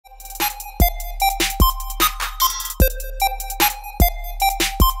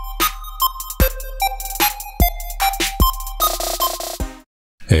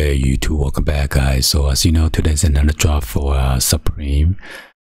Hey YouTube, welcome back guys. So as you know, today's another drop for Supreme.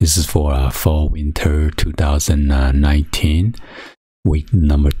 This is for fall winter 2019 week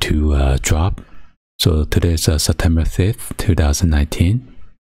number 2 drop. So today is September 5th 2019,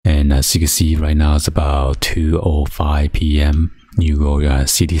 and as you can see right now it's about 2:05 p.m. New York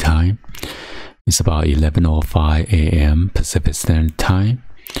City time. It's about 11:05 a.m. Pacific Standard Time.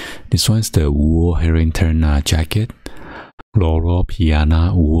 This one's the wool Harrington jacket, Laurel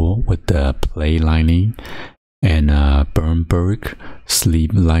Piana wool with the plaid lining and Bernberg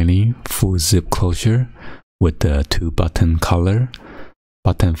sleeve lining, full zip closure with the 2-button collar,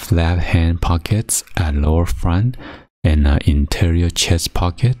 button flap hand pockets at lower front and interior chest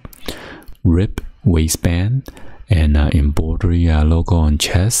pocket, rib waistband and embroidery logo on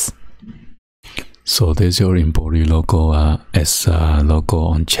chest. So there's your embroidery logo, S logo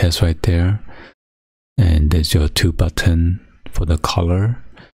on chest right there. And there's your 2-button for the collar,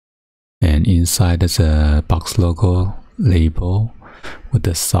 and inside there's a box logo label with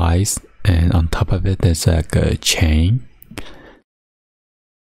the size, and on top of it there's like a chain,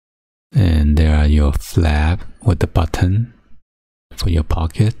 and there are your flap with the button for your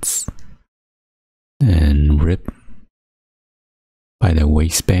pockets, and rib by the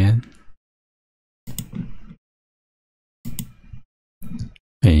waistband,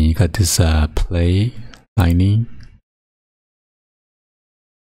 and you got this plaid lining,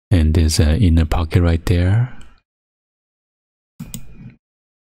 and there's an inner pocket right there,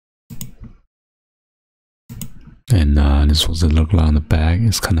 and this was the look on the back.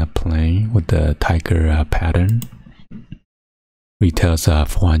 It's kind of plain with the tiger pattern. Retails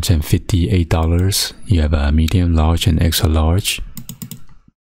 $458. You have a medium, large and extra large,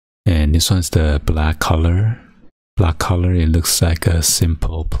 and this one's the black color. Black color, it looks like a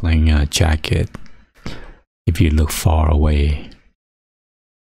simple plain jacket if you look far away.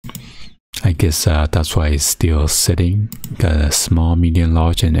 I guess that's why it's still sitting. Got a small, medium,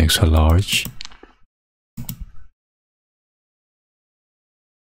 large and extra large.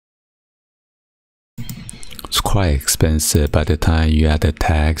 It's quite expensive. By the time you add the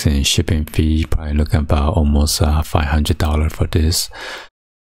tax and shipping fee, probably looking about almost $500 for this.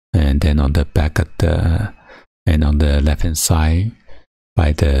 And then on the back of the and on the left hand side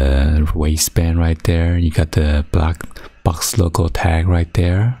by the waistband right there, you got the black box logo tag right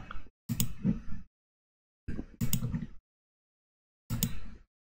there.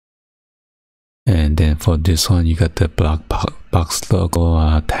 And then for this one, you got the black box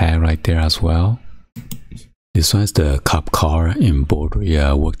logo tag right there as well. This one is the cop car embroidery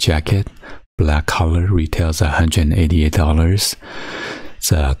work jacket, black color, retails $188.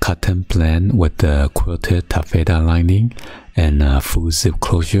 It's a cotton blend with the quilted taffeta lining and full zip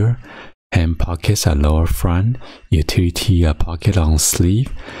closure, hand pockets at lower front, utility pocket on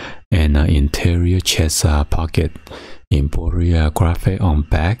sleeve, and interior chest pocket, embroidery graphic on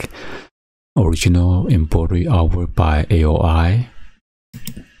back, original embroidery artwork by AOI.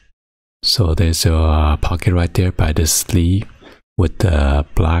 So there's a pocket right there by the sleeve with the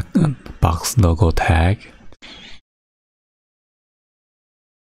black box logo tag.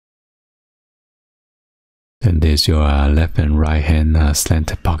 Then there's your left and right hand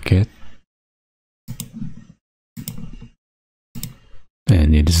slanted pocket,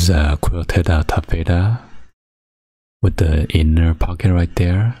 and it is a quilted taffeta with the inner pocket right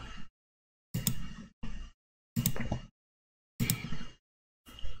there.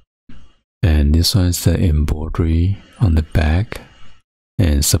 And this one is the embroidery on the back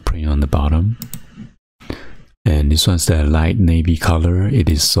and Supreme on the bottom. And this one's the light navy color. It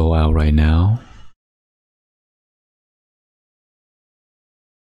is sold out right now.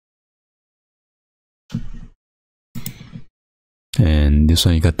 And this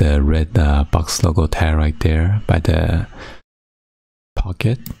one, you got the red box logo tag right there by the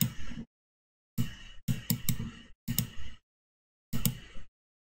pocket.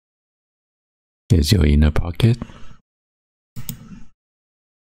 Here's your inner pocket.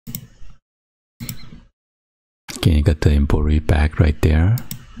 Again, you got the embroidery back right there.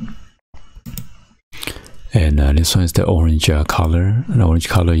 And this one is the orange color. In orange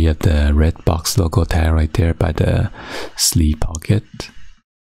color, you have the red box logo tag right there by the sleeve pocket.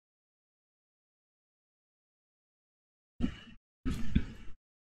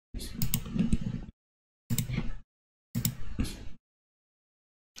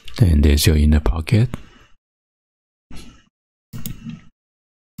 And there's your inner pocket.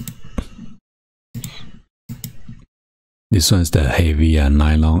 This one's the heavy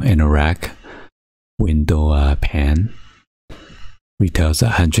nylon anorak window pan. Retails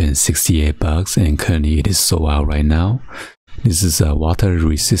 $168 and currently it is sold out right now. This is a water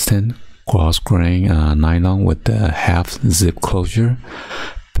resistant cross grain nylon with the half zip closure,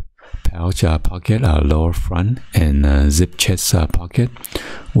 pouch pocket lower front, and zip chest pocket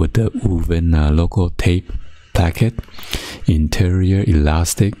with the woven logo tape placket, interior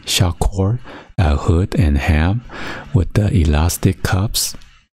elastic shock cord, hood and ham with the elastic cups.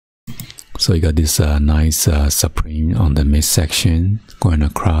 So you got this nice Supreme on the midsection going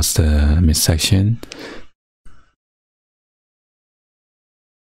across the midsection.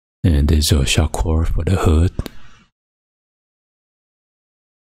 And there's your shock cord for the hood.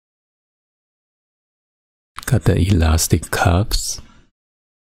 Got the elastic cups.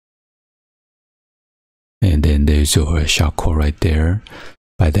 And then there's your shock cord right there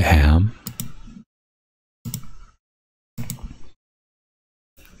by the ham.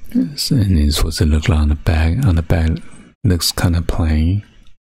 Yes, and this is supposed to look like on the back. On the back looks kind of plain.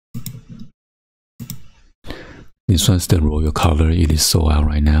 This one's the royal color. It is sold out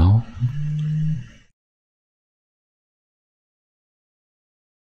right now.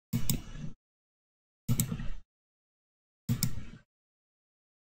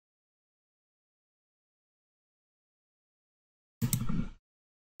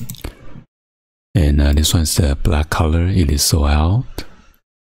 And this one's the black color. It is sold out.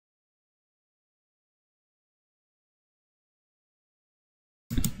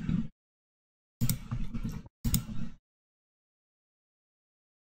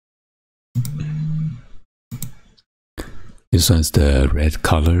 This one's the red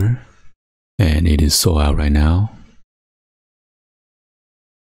color, and it is sold out right now.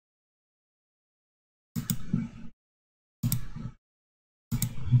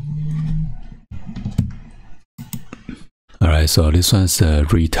 Alright, so this one's the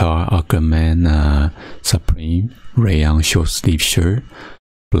Retail Aquaman Supreme Rayon short sleeve shirt,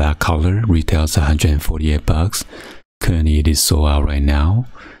 black color, retails $148. Currently it is sold out right now.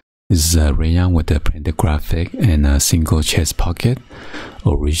 This is a rayon with a printed graphic and a single chest pocket.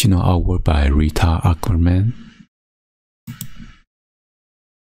 Original artwork by Retail Aquaman.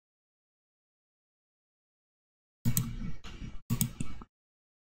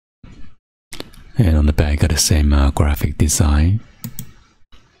 And on the back, got the same graphic design.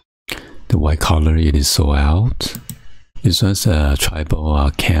 The white color, it is sold out. This one's a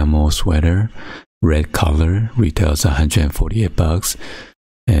tribal camo sweater, red color, retails $148.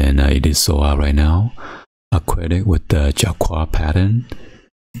 And it is sold out right now. Aquatic with the Jaguar pattern.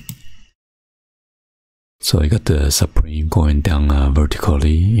 So you got the Supreme going down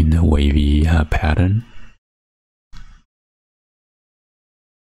vertically in a wavy pattern.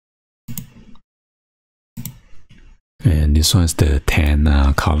 And this one's the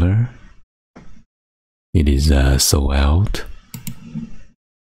tan color. It is sold out.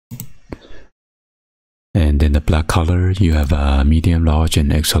 And then the black color, you have a medium large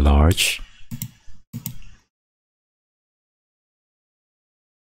and extra large.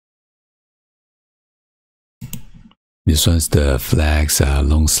 This one's the Flags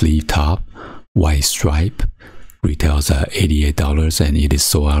long sleeve top, white stripe. Retails $88 and it is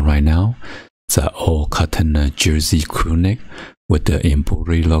sold out right now. It's an all cotton jersey crew neck with the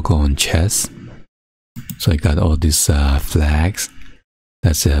embroidery logo on chest. So you got all these flags.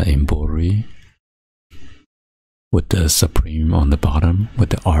 That's embroidery with the Supreme on the bottom with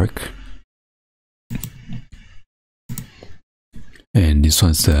the arc. And this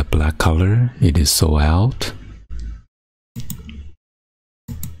one's the black color. It is sold out.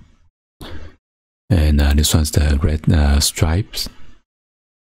 And this one's the red stripes.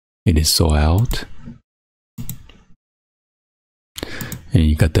 It is sold out. And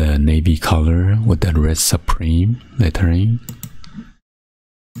you got the navy color with the red Supreme lettering.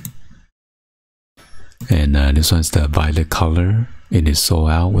 And this one's the violet color. It is sold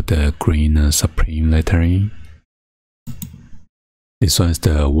out with the green Supreme lettering. This one's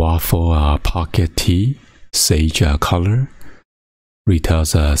the waffle pocket tee, sage color.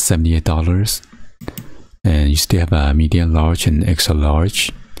 Retails $78. And you still have a medium large and extra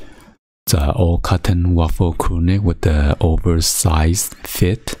large. It's all cotton waffle crew neck with the oversized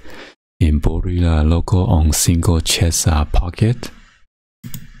fit. Embroidery logo on single chest pocket.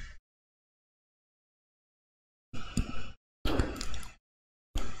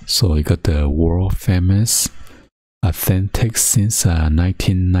 So you got the world famous, authentic since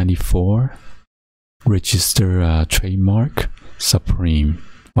 1994, registered trademark, Supreme.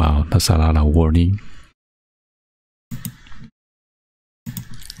 Wow, that's a lot of wording.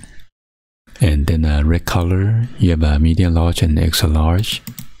 And then red color, you have a medium large and extra large.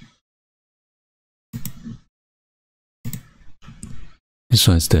 This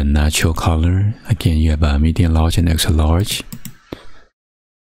one's the natural color. Again, you have a medium large and extra large.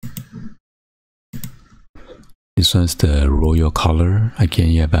 This one's the royal color.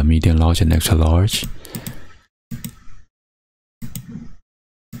 Again, you have a medium large and extra large.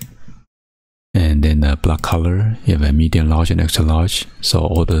 And then the black color, you have a medium large and extra large. So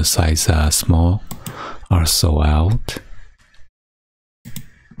all the size small are sold out.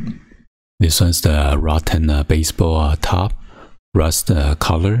 This one's the rotten baseball top, rust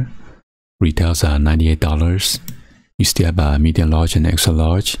color. Retails $98. You still have a medium large and extra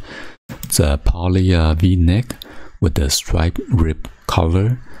large. It's a poly V-neck with the stripe rib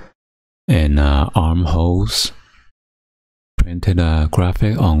color and armholes. Printed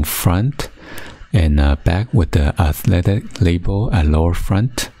graphic on front and back with the athletic label at lower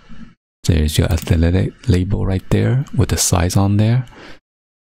front. There's your athletic label right there with the size on there.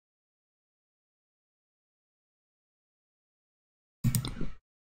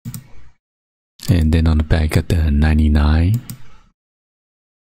 And then on the back got the 99.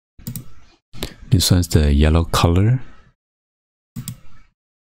 This one's the yellow color.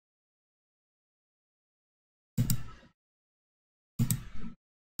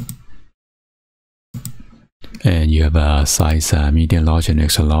 And you have a size medium large and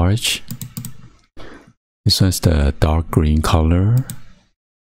extra large. This one's the dark green color.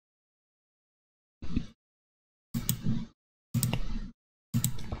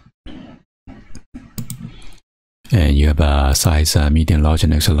 And you have a size medium large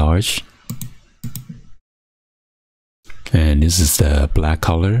and extra large. And this is the black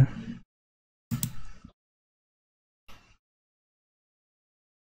color.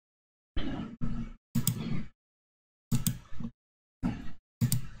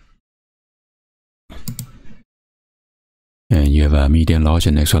 And you have a medium large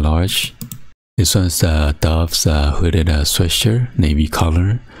and extra large. This one's the Dove's hooded sweatshirt, navy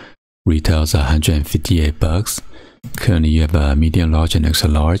color. Retails $158. Currently you have a medium large and extra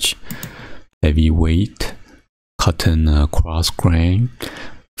large. Heavyweight cotton cross grain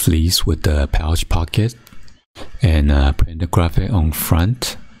fleece with the pouch pocket and printed graphic on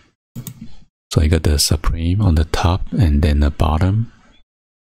front. So you got the Supreme on the top and then the bottom.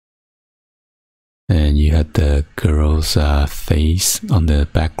 And you had the girl's face on the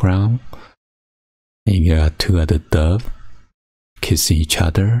background. And you got two other doves kissing each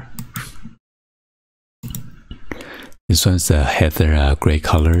other. This one's a heather gray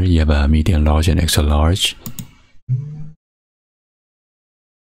color. You have a medium large and extra large.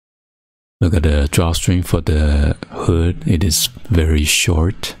 Look at the drawstring for the hood. It is very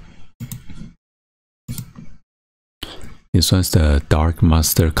short. This one's the dark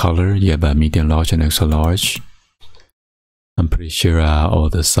mustard color. You have a medium large and extra large. I'm pretty sure all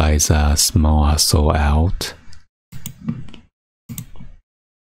the size small are sold out.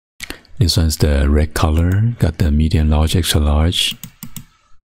 This one's the red color. Got the medium large, extra large.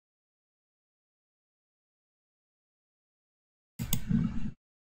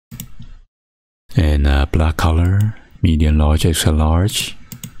 And black color, medium large, extra large.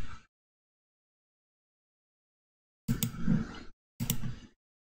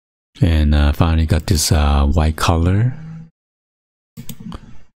 And finally got this white color.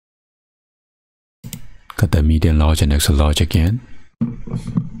 Got the medium large and extra large again.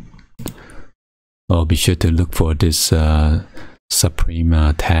 Oh, be sure to look for this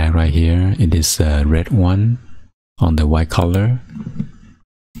Supreme tag right here. It is a red one on the white color.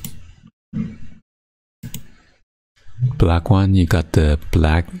 Black one, you got the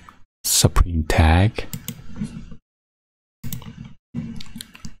black Supreme tag.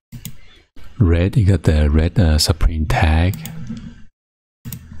 Red, you got the red Supreme tag.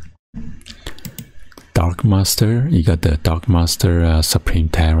 Dark Mustard, you got the Dark Mustard Supreme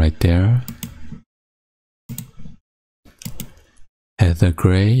tag right there. Heather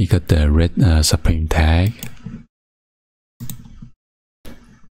Gray, you got the red Supreme tag.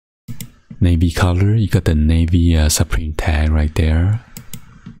 Navy color, you got the navy Supreme tag right there.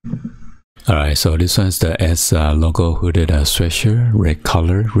 Alright, so this one's the S logo hooded sweatshirt, red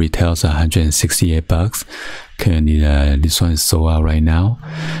color, retails $168. Currently, this one is sold out right now.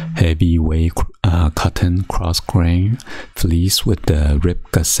 Heavyweight cotton cross grain fleece with the rib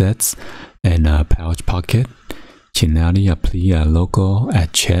gussets and pouch pocket. Chinelli apply logo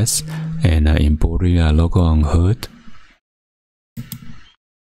at chest and embroidery logo on hood.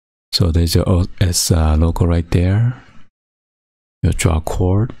 So there's your S logo right there. Your draw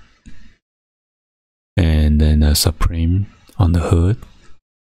cord. And then a Supreme on the hood.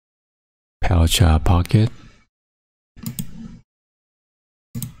 Pouch pocket.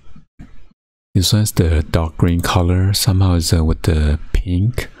 This one's the dark green color. Somehow it's with the pink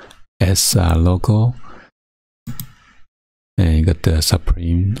pink S logo, and you got the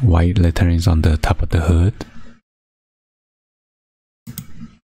Supreme white letterings on the top of the hood.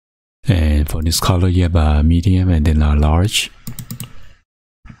 And for this color, you have a medium and then a large.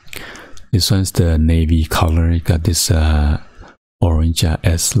 This one's the navy color. You got this orange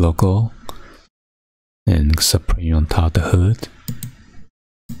S logo and Supreme on top of the hood.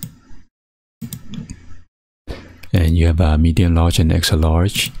 And you have a medium large and extra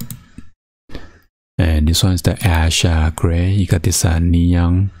large. And this one's the ash gray. You got this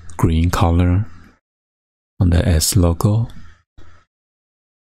neon green color on the S logo.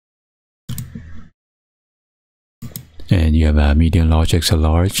 And you have a medium large, extra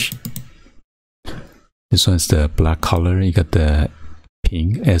large. This one's the black color. You got the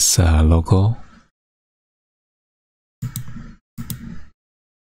pink S logo.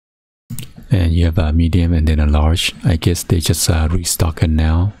 And you have a medium and then a large. I guess they just restock it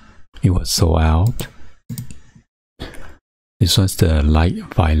now. It was sold out. This one's the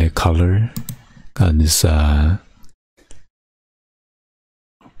light violet color. Got this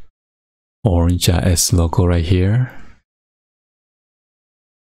orange S logo right here.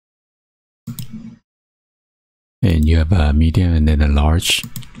 And you have a medium and then a large.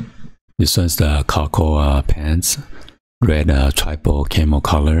 This one's the cargo pants. Red tribal camo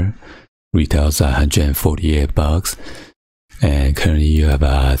color. Retails $148. And currently you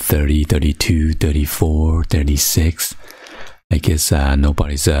have 30, 32, 34, 36. I guess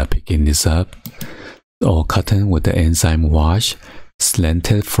nobody's picking this up. All cotton with the enzyme wash.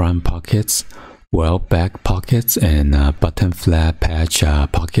 Slanted front pockets. Well back pockets and button flat patch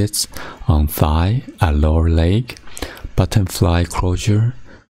pockets on thigh at lower leg, button fly closure,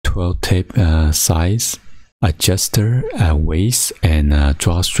 12 tape size, adjuster at waist and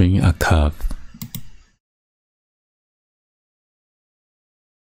drawstring at cuff.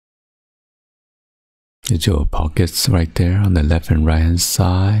 Here's your pockets right there on the left and right hand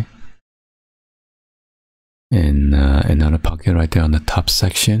side, and another pocket right there on the top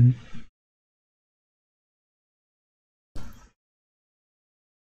section.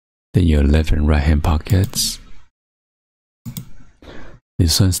 Then your left and right hand pockets.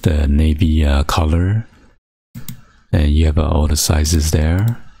 This one's the navy color, and you have all the sizes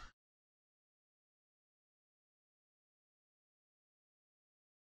there.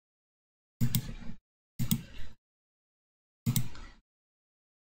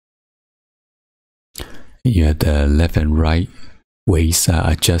 You have the left and right waist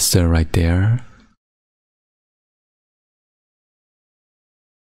adjuster right there.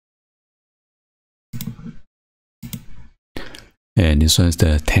 And this one's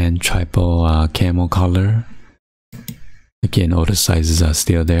the tan tribal camo color. Again, all the sizes are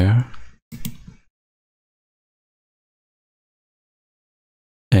still there.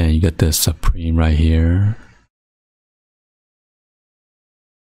 And you got the Supreme right here.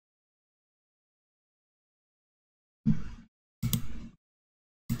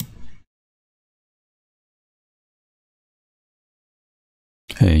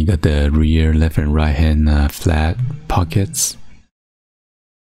 And you got the rear left and right hand flat pockets.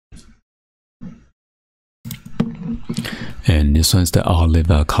 And this one's the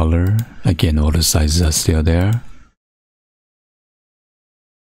olive color. Again, all the sizes are still there.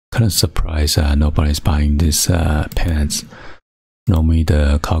 Kind of surprised nobody's buying these pants. Normally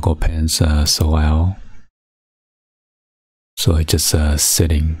the cargo pants sold out. So it's just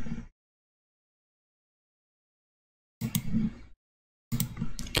sitting.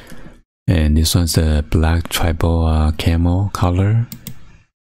 And this one's the black tribal camo color.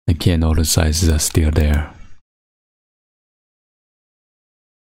 Again, all the sizes are still there.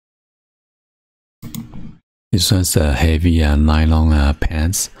 This one's a heavy nylon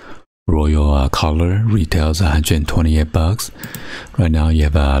pants, royal color, retails $128. Right now you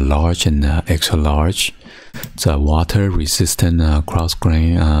have a large and extra large. It's a water resistant cross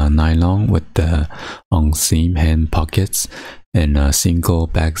grain nylon with the on seam hand pockets and a single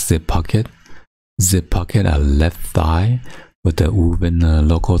back zip pocket. Zip pocket at left thigh with the woven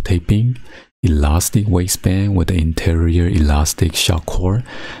logo taping. Elastic waistband with the interior elastic shock cord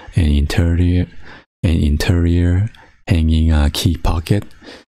and interior hanging key pocket,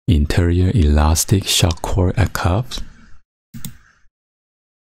 interior elastic shock cord at cuffs.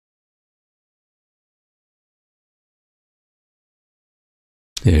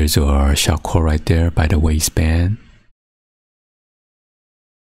 There's your shock cord right there by the waistband.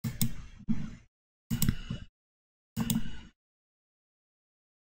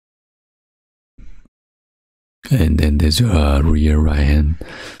 And then there's your rear right hand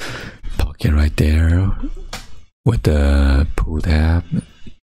pocket right there with the pull tab,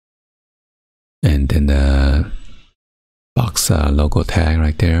 and then the box logo tag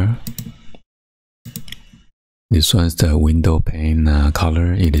right there. This one's the window pane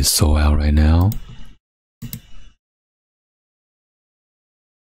color. It is sold out right now.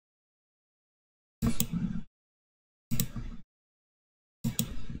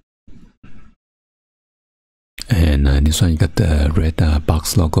 And this one, you got the red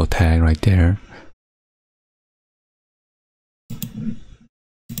box logo tag right there.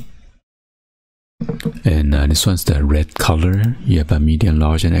 And this one's the red color. You have a medium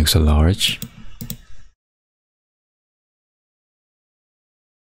large and extra large.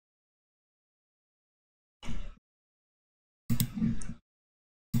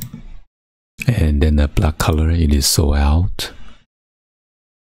 And then the black color, it is sold out.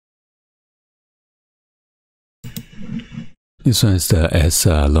 This one is the S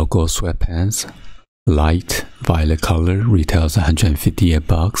logo sweatpants, light violet color, retails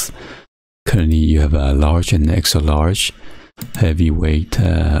 $158. Currently, you have a large and extra large, heavyweight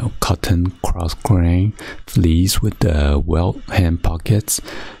cotton cross grain fleece with welt hand pockets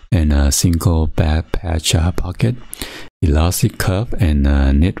and a single back patch pocket, elastic cuff and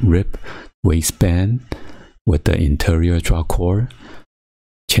knit rib waistband with the interior drawcore,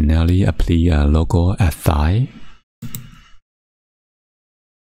 Chinelli Appli logo at thigh.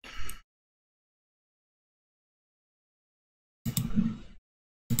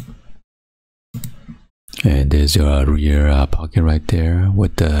 And there's your rear pocket right there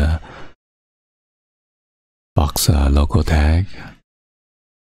with the box logo tag.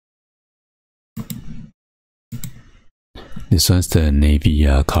 This one's the navy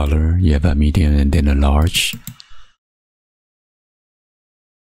color. You have a medium and then a large.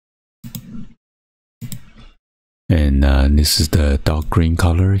 And this is the dark green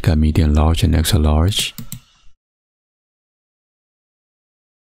color. You got medium, large, and extra large.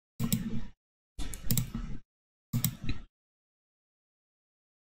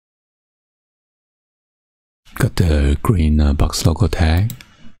 Got the green box logo tag.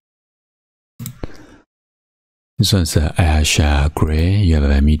 This one's ash gray. You have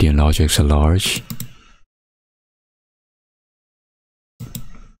a medium, large, extra large.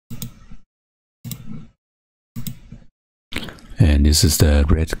 And this is the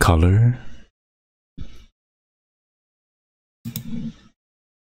red color.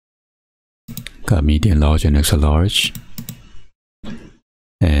 Got medium, large, and extra large.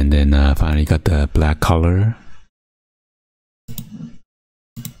 And then finally got the black color.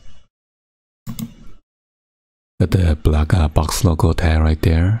 Got the black box logo tag right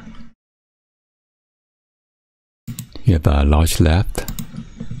there. You have a large left.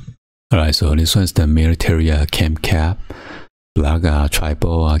 Alright, so this one's the military camp cap. Black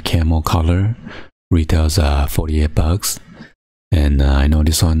tribal camo color. Retails $48. And I know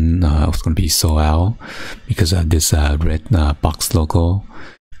this one was going to be sold out because of this red box logo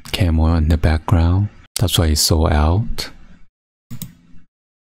camo in the background. That's why it's sold out.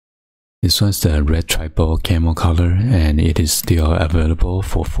 This one's the red tribal camo color, and it is still available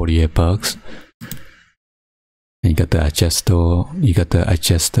for $48. And you got the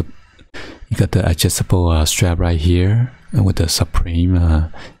adjustable strap right here, and with the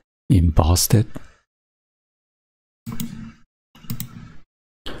Supreme embossed.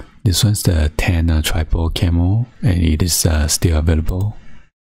 This one's the tan tribal camo, and it is still available.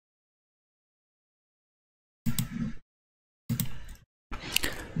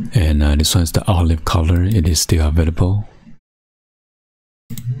 And this one's the olive color. It is still available.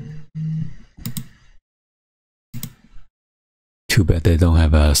 Too bad they don't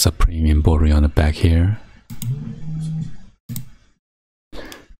have a Supreme embroidery on the back here.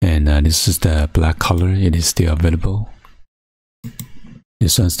 And this is the black color. It is still available.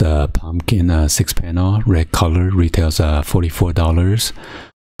 This one's the pumpkin 6-panel, red color, retails $44.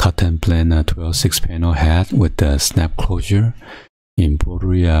 Cotton blend 12 6-panel hat with the snap closure.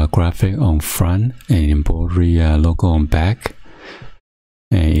 Embroidery graphic on front and embroidery logo on back,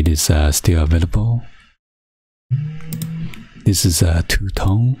 and it is still available. This is a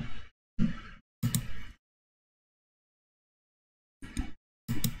two-tone,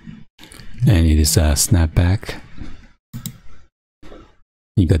 and it is a snapback.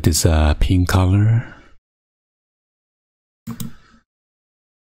 You got this pink color.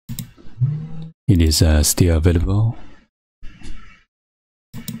 It is still available.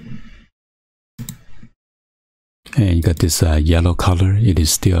 And you got this yellow color. It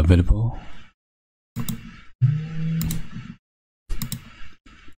is still available.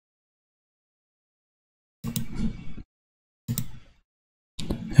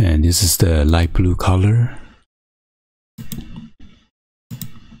 And this is the light blue color.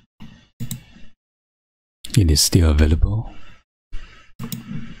 it is still available.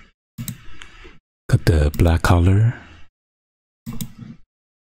 Got the black color,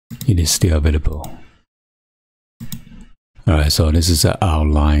 it is still available. Alright, so this is an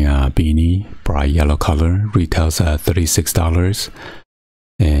outline beanie, bright yellow color, retails at $36,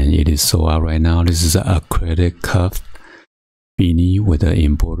 and it is sold out right now. This is an acrylic cuff beanie with the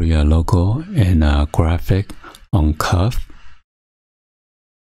embroidery logo and a graphic on cuff.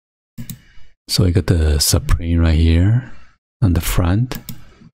 So you got the Supreme right here on the front,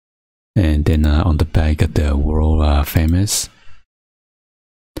 and then on the back you got the world famous.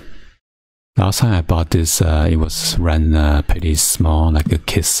 Last time I bought this, it was run pretty small, like a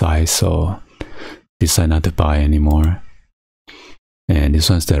kid size, so decided not to buy anymore. And this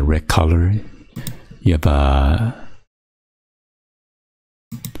one's the red color. You have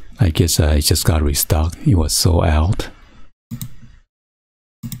I guess it just got restocked. It was sold out.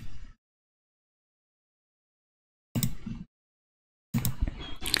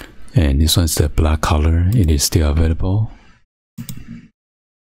 And this one's the black color. It is still available.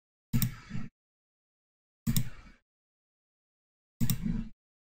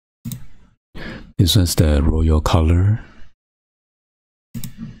 This one's the royal color,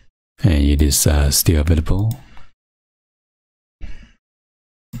 and it is still available.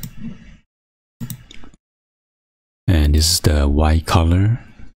 And this is the white color.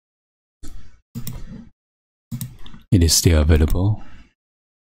 It is still available.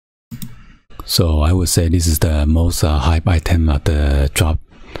 So I would say this is the most hype item of the drop.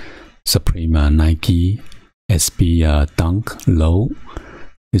 Supreme Nike SB Dunk Low.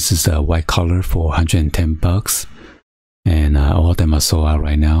 This is the white color for $110, and all of them are sold out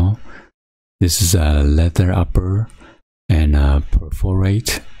right now. This is a leather upper and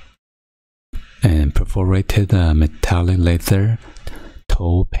perforated metallic leather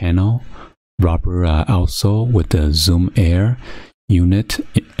toe panel, rubber outsole with the Zoom Air unit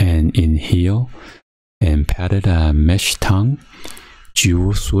and in heel, and padded mesh tongue,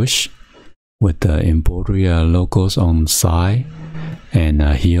 jewel swoosh with the embroidery logos on side, and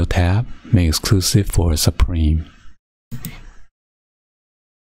heel tab, made exclusive for Supreme.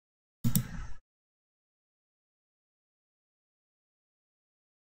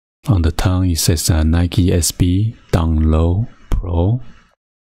 On the tongue it says Nike SB Dunk Low Pro,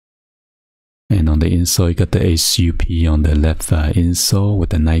 and on the insole you got the SUP on the left insole with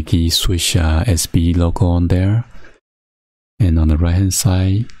the Nike Swish SB logo on there, and on the right hand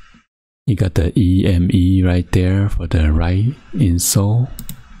side you got the EME right there for the right insole,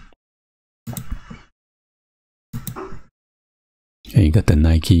 and you got the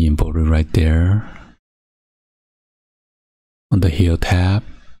Nike embroidery right there on the heel tab.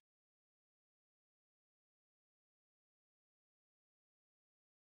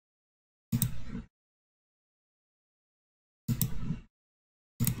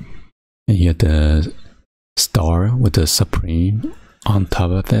 And you got the star with the Supreme on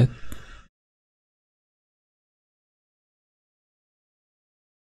top of it.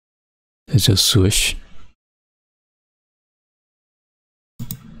 It's just swoosh.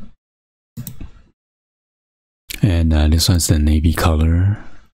 And this one's the navy color.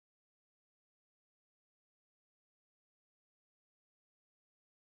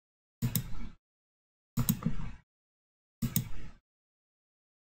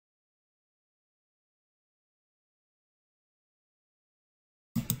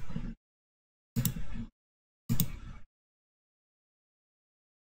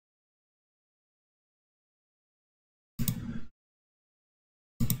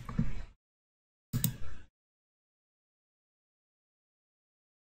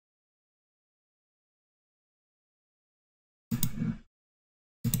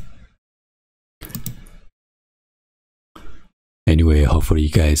 Anyway, hopefully you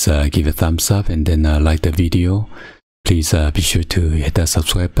guys give a thumbs up and then like the video. Please be sure to hit that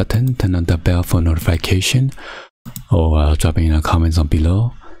subscribe button, turn on the bell for notification, or drop in the comments on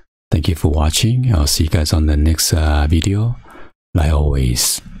below. Thank you for watching. I'll see you guys on the next video. Like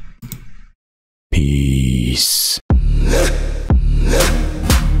always, peace.